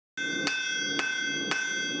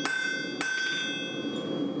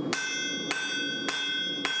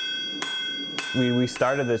We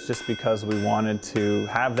started this just because we wanted to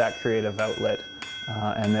have that creative outlet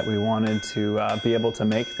and that we wanted to be able to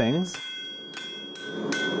make things.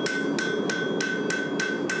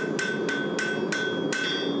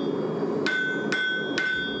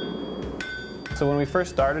 So when we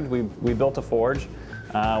first started, we built a forge.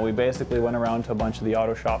 We basically went around to a bunch of the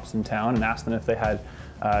auto shops in town and asked them if they had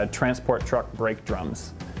transport truck brake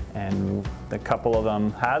drums. And a couple of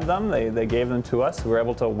them had them. They gave them to us. We were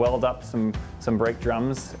able to weld up some brake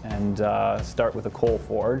drums and start with a coal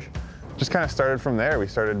forge. Just kind of started from there. We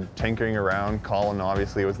started tinkering around. Colin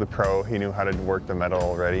obviously was the pro. He knew how to work the metal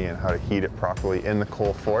already and how to heat it properly in the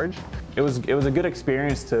coal forge. It was a good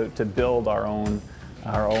experience to build our own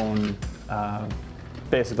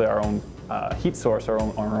basically our own heat source, our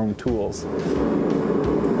own tools.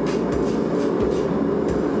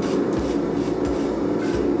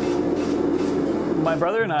 My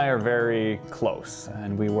brother and I are very close,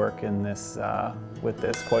 and we work in this with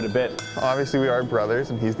this quite a bit. Obviously we are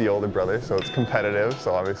brothers, and he's the older brother, so it's competitive,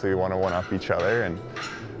 so obviously we want to one-up each other, and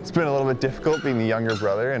it's been a little bit difficult being the younger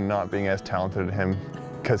brother and not being as talented as him,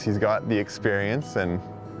 because he's got the experience and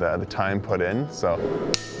the time put in, so.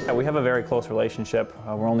 Yeah, we have a very close relationship.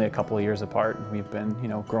 We're only a couple of years apart. We've been,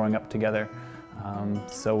 growing up together.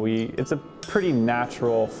 So it's a pretty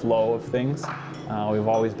natural flow of things. We've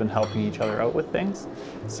always been helping each other out with things.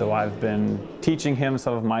 So I've been teaching him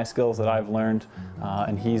some of my skills that I've learned,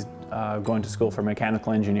 and he's going to school for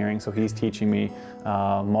mechanical engineering, so he's teaching me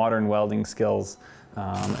modern welding skills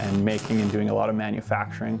and making and doing a lot of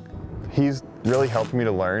manufacturing. He's really helped me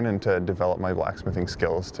to learn and to develop my blacksmithing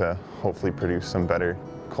skills to hopefully produce some better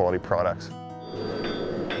quality products.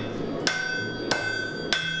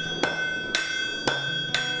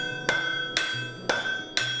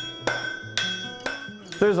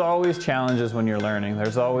 There's always challenges when you're learning.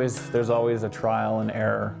 There's always a trial and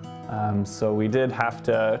error. So we did have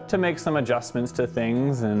to make some adjustments to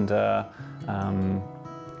things and kind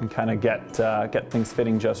of get things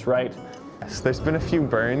fitting just right. So there's been a few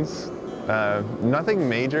burns. Nothing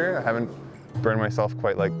major. I haven't burned myself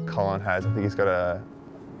quite like Colin has. I think he's got a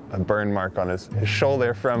burn mark on his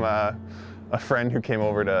shoulder from a friend who came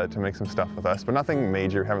over to make some stuff with us, but nothing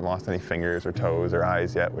major. We haven't lost any fingers or toes or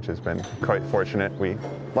eyes yet, which has been quite fortunate. We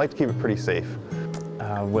like to keep it pretty safe.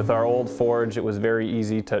 With our old forge, it was very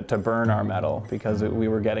easy to burn our metal because we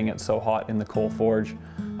were getting it so hot in the coal forge.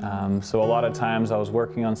 So a lot of times I was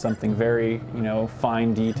working on something very,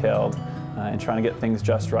 fine detailed and trying to get things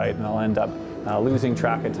just right, and I'll end up losing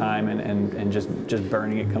track of time and just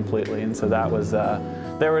burning it completely. And so that was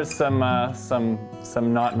there was some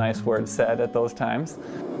not nice words said at those times.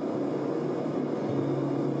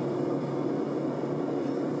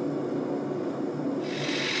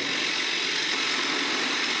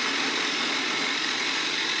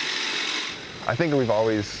 I think we've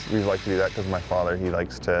liked to do that because my father, he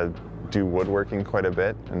likes to do woodworking quite a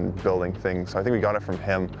bit and building things. So I think we got it from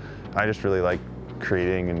him. I just really like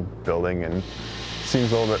creating and building, and it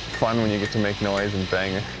seems a little bit fun when you get to make noise and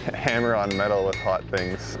bang a hammer on metal with hot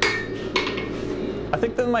things. I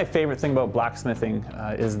think that my favorite thing about blacksmithing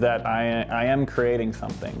is that I am creating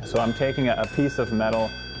something. So I'm taking a piece of metal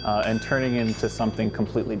and turning it into something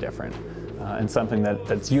completely different, and something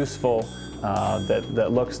that's useful,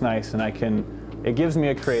 that looks nice, and it gives me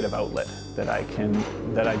a creative outlet that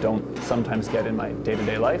I don't sometimes get in my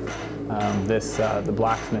day-to-day life. The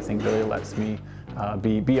blacksmithing really lets me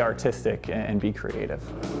be artistic and be creative.